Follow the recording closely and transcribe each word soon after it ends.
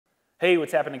Hey,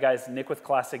 what's happening, guys? Nick with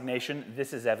Classic Nation.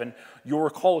 This is Evan. You'll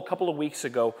recall a couple of weeks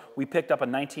ago, we picked up a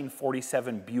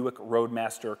 1947 Buick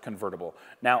Roadmaster convertible.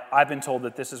 Now, I've been told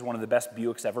that this is one of the best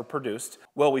Buicks ever produced.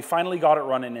 Well, we finally got it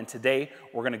running, and today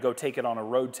we're going to go take it on a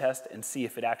road test and see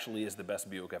if it actually is the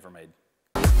best Buick ever made.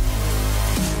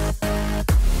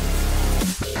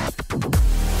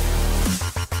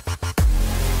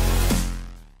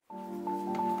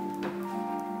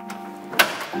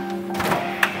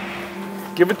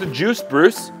 Give it the juice,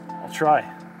 Bruce. I'll try.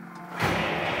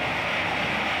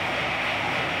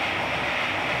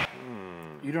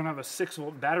 You don't have a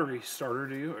 6-volt battery starter,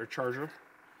 do you, or charger?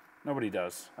 Nobody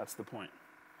does. That's the point.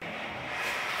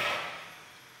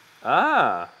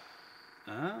 Ah.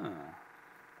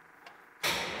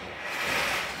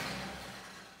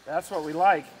 That's what we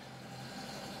like.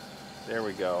 There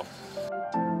we go.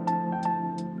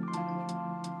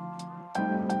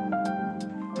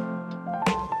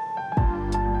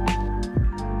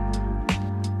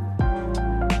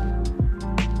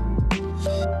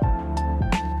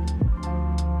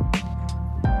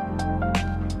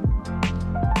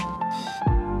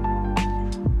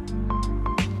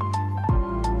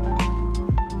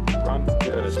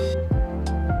 Good.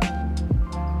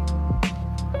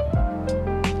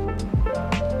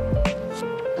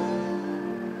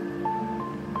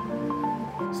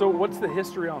 So what's the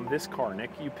history on this car, Nick?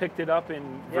 You picked it up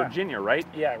in Virginia, right?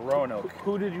 Yeah, Roanoke.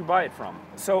 Who did you buy it from?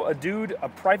 So a dude, a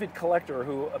private collector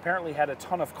who apparently had a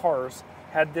ton of cars,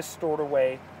 had this stored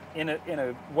away in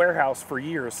a warehouse for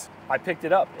years. I picked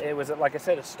it up. It was, like I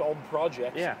said, a stalled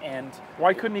project. Yeah. And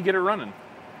why couldn't he get it running?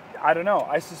 I don't know.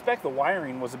 I suspect the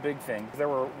wiring was a big thing. There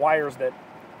were wires that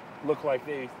looked like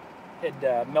they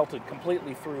had melted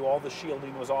completely through. All the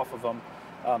shielding was off of them.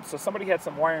 So somebody had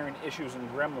some wiring issues and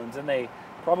gremlins, and they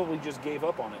probably just gave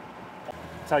up on it.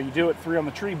 That's how you do it. 3 on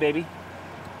the tree, baby.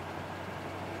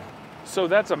 So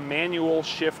that's a manual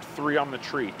shift 3 on the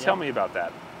tree. Tell me about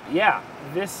that. Yeah,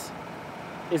 this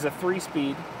is a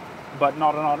 3-speed, but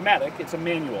not an automatic. It's a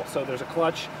manual. So there's a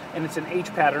clutch, and it's an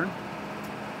H pattern.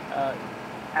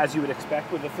 As you would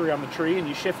expect with a 3 on the tree, and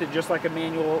you shift it just like a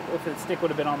manual if the stick would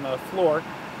have been on the floor.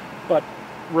 But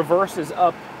reverse is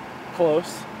up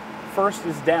close, first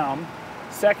is down,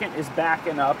 second is back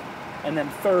and up, and then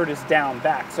third is down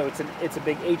back. So it's a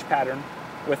big H pattern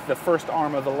with the first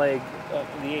arm of the leg,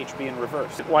 the H being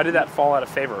reversed. Why did that fall out of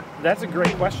favor? That's a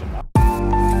great question.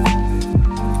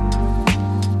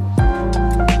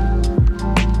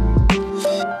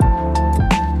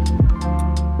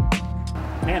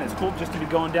 Man, it's cool just to be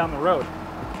going down the road.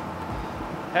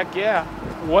 Heck yeah.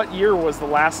 What year was the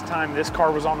last time this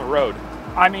car was on the road?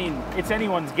 I mean, it's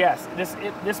anyone's guess.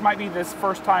 This might be this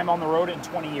first time on the road in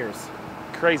 20 years.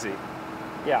 Crazy.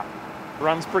 Yeah.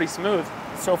 Runs pretty smooth.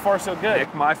 So far, so good.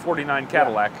 Nick, my 49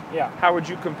 Cadillac. Yeah. How would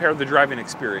you compare the driving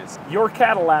experience? Your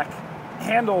Cadillac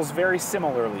handles very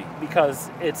similarly because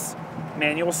it's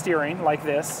manual steering like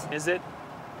this. Is it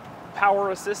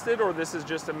power assisted, or this is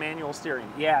just a manual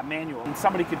steering? Yeah, manual. And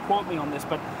somebody could quote me on this,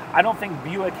 but I don't think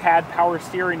Buick had power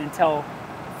steering until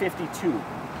 52.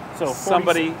 So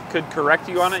somebody could correct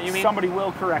you on it, you mean? Somebody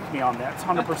will correct me on that,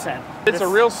 100%. It's a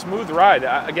real smooth ride.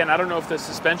 Again, I don't know if the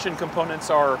suspension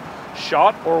components are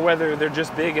shot or whether they're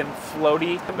just big and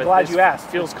floaty. I'm glad you asked.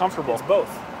 Feels comfortable. It's both.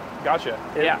 Gotcha.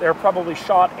 They're probably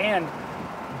shot, and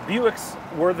Buicks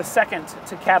were the second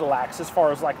to Cadillacs as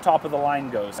far as like top of the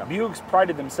line goes. Buicks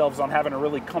prided themselves on having a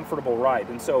really comfortable ride,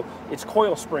 and so it's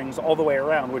coil springs all the way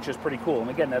around, which is pretty cool. And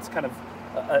again, that's kind of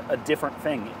a different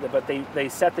thing, but they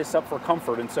set this up for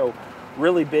comfort, and so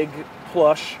really big,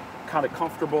 plush, kind of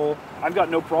comfortable. I've got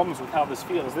no problems with how this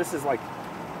feels. This is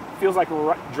feels like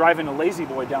we're driving a lazy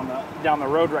boy down the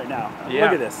road right now. Yeah.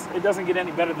 Look at this. It doesn't get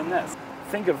any better than this.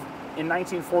 Think of in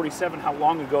 1947 how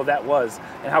long ago that was,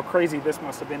 and how crazy this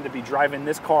must have been to be driving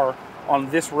this car on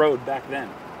this road back then.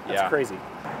 That's crazy.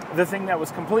 The thing that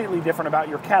was completely different about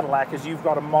your Cadillac is you've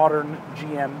got a modern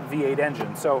GM V8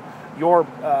 engine. So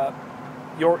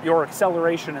your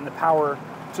acceleration and the power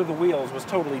to the wheels was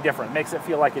totally different. Makes it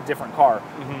feel like a different car.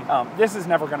 Mm-hmm. This is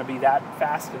never going to be that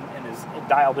fast and as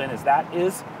dialed in as that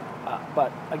is.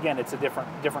 But again, it's a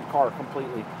different car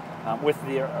completely with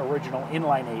the original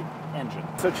inline 8 engine.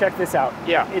 So check this out.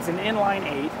 Yeah. It's an inline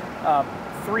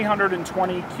 8,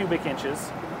 320 cubic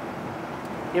inches.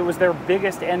 It was their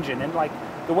biggest engine, and like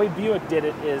the way Buick did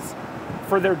it is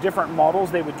for their different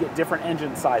models, they would get different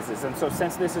engine sizes. And so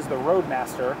since this is the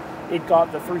Roadmaster, it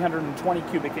got the 320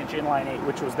 cubic inch inline 8,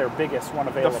 which was their biggest one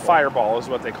available. The Fireball is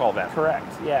what they call that. Correct,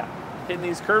 yeah. Hitting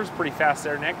these curves pretty fast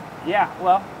there, Nick. Yeah,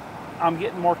 well, I'm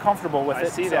getting more comfortable with it. I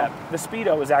see that. The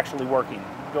speedo is actually working.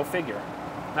 Go figure.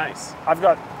 Nice. I've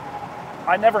got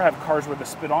I never have cars where the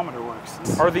speedometer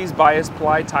works. Are these bias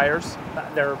ply tires?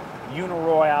 They're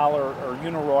Uniroyal or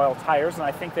Uniroyal tires, and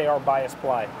I think they are bias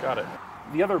ply. Got it.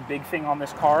 The other big thing on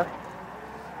this car,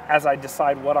 as I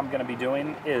decide what I'm going to be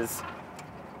doing, is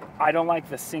I don't like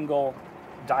the single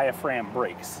diaphragm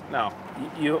brakes. No.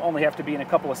 You only have to be in a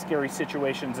couple of scary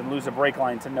situations and lose a brake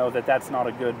line to know that that's not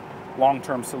a good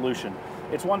long-term solution.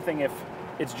 It's one thing if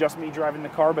it's just me driving the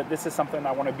car, but this is something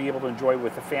I want to be able to enjoy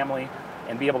with the family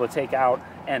and be able to take out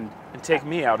and take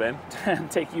me out in. and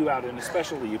take you out in,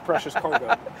 especially you precious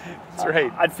cargo. That's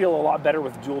right. I'd feel a lot better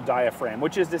with dual diaphragm,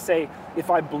 which is to say, if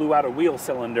I blew out a wheel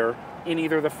cylinder in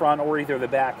either the front or either the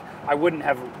back, I wouldn't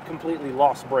have completely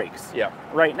lost brakes. Yeah.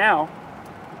 Right now,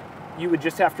 you would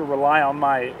just have to rely on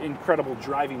my incredible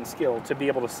driving skill to be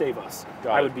able to save us.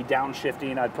 I would be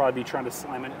downshifting. I'd probably be trying to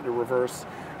slam it into reverse.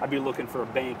 I'd be looking for a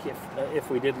bank if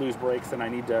we did lose brakes and I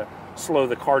need to slow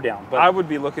the car down. But I would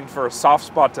be looking for a soft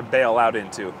spot to bail out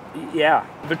into. Yeah.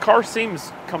 The car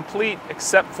seems complete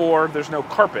except for there's no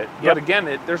carpet. Yep. But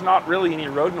again, there's not really any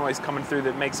road noise coming through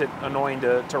that makes it annoying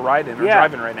to ride in or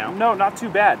drive in right now. No, not too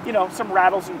bad. You know, some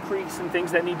rattles and creaks and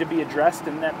things that need to be addressed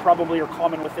and that probably are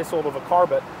common with this old of a car,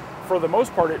 but for the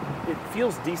most part, it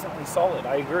feels decently solid.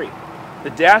 I agree. The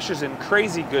dash is in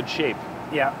crazy good shape.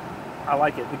 Yeah, I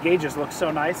like it. The gauges look so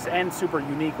nice and super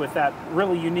unique with that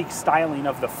really unique styling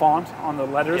of the font on the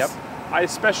letters. Yep. I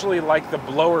especially like the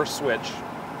blower switch.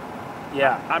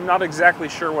 Yeah. I'm not exactly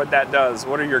sure what that does.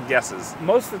 What are your guesses?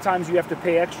 Most of the times you have to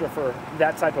pay extra for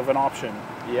that type of an option.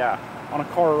 Yeah. On a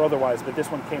car or otherwise, but this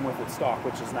one came with it stock,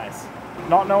 which is nice.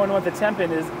 Not knowing what the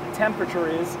temperature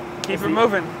is. Keep it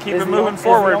moving. Keep it moving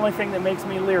forward. Is the only thing that makes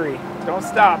me leery. Don't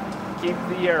stop. Keep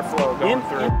the airflow going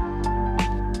through.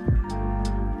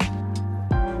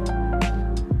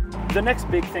 The next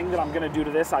big thing that I'm going to do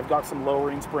to this, I've got some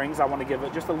lowering springs. I want to give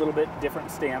it just a little bit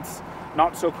different stance.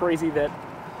 Not so crazy that,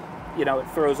 you know, it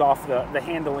throws off the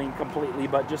handling completely,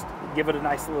 but just give it a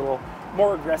nice little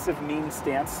more aggressive, mean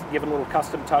stance. Give it a little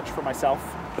custom touch for myself.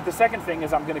 But the second thing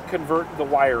is I'm going to convert the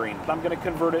wiring. I'm going to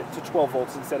convert it to 12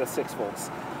 volts instead of 6 volts.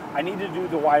 I need to do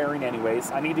the wiring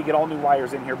anyways. I need to get all new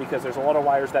wires in here because there's a lot of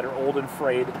wires that are old and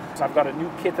frayed. So I've got a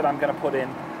new kit that I'm going to put in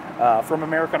from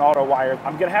American Auto Wire.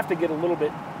 I'm going to have to get a little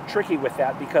bit tricky with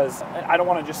that because I don't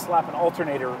want to just slap an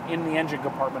alternator in the engine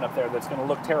compartment up there that's going to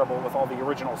look terrible with all the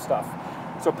original stuff.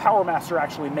 So PowerMaster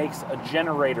actually makes a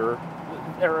generator,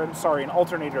 or I'm sorry, an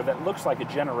alternator that looks like a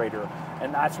generator,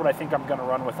 and that's what I think I'm going to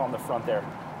run with on the front there.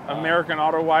 American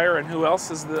Auto Wire, and who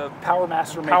else is the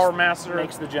PowerMaster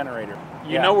makes the generator.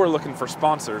 You know we're looking for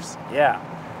sponsors. Yeah.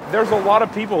 There's a lot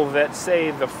of people that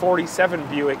say the 47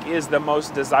 Buick is the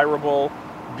most desirable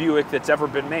Buick that's ever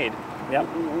been made. Yep.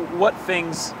 What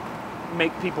things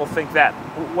make people think that?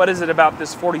 What is it about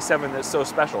this 47 that's so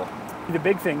special? The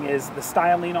big thing is the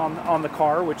styling on the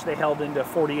car, which they held into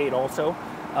 48 also.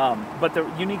 But the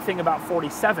unique thing about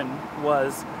 47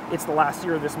 was it's the last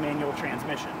year of this manual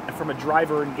transmission. And from a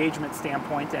driver engagement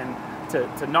standpoint and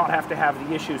to not have to have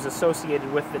the issues associated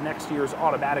with the next year's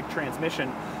automatic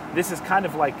transmission, this is kind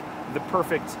of like the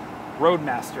perfect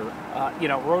Roadmaster. You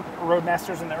know,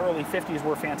 Roadmasters in the early 50s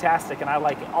were fantastic, and I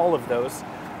like all of those.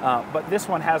 But this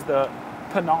one has the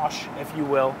panache, if you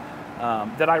will,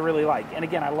 that I really like. And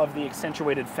again, I love the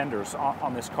accentuated fenders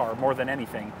on this car more than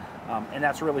anything. And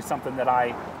that's really something that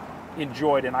I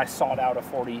enjoyed, and I sought out a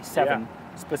 47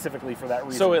 specifically for that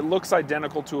reason. So it looks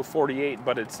identical to a 48,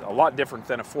 but it's a lot different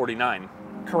than a 49.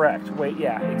 Correct. Wait,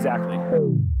 yeah, exactly.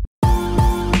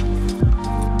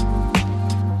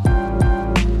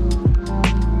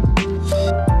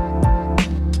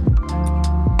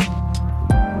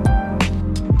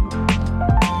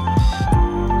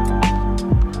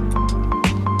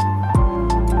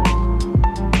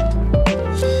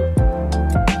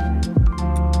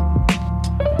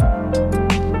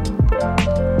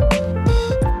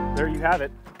 Have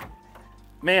it.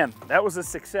 Man, that was a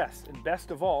success, and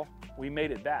best of all, we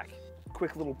made it back.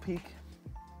 Quick little peek.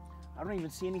 I don't even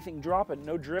see anything dropping.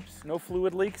 No drips, no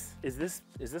fluid leaks. Is this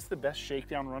the best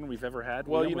shakedown run we've ever had?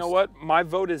 Well, you know what? My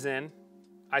vote is in.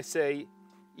 I say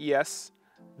yes,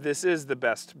 this is the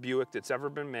best Buick that's ever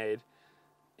been made,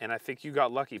 and I think you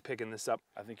got lucky picking this up.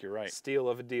 I think you're right. Steal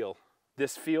of a deal.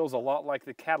 This feels a lot like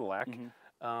the Cadillac.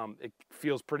 It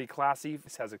feels pretty classy.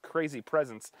 This has a crazy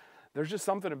presence. There's just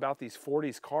something about these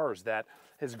 40s cars that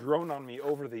has grown on me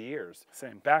over the years.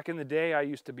 Same. Back in the day, I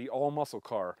used to be all muscle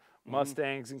car.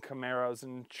 Mustangs and Camaros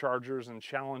and Chargers and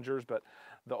Challengers, but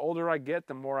the older I get,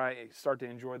 the more I start to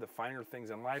enjoy the finer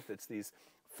things in life. It's these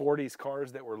 40s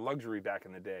cars that were luxury back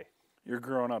in the day. You're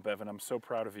growing up, Evan. I'm so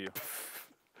proud of you.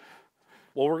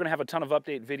 Well, we're going to have a ton of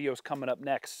update videos coming up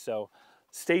next, so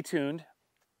stay tuned.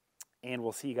 and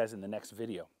we'll see you guys in the next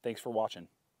video. Thanks for watching.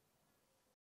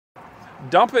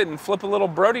 Dump it and flip a little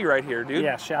Brody right here, dude.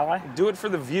 Yeah, shall I? Do it for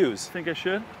the views. Think I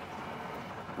should?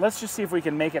 Let's just see if we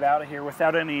can make it out of here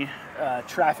without any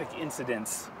traffic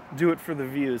incidents. Do it for the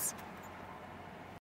views.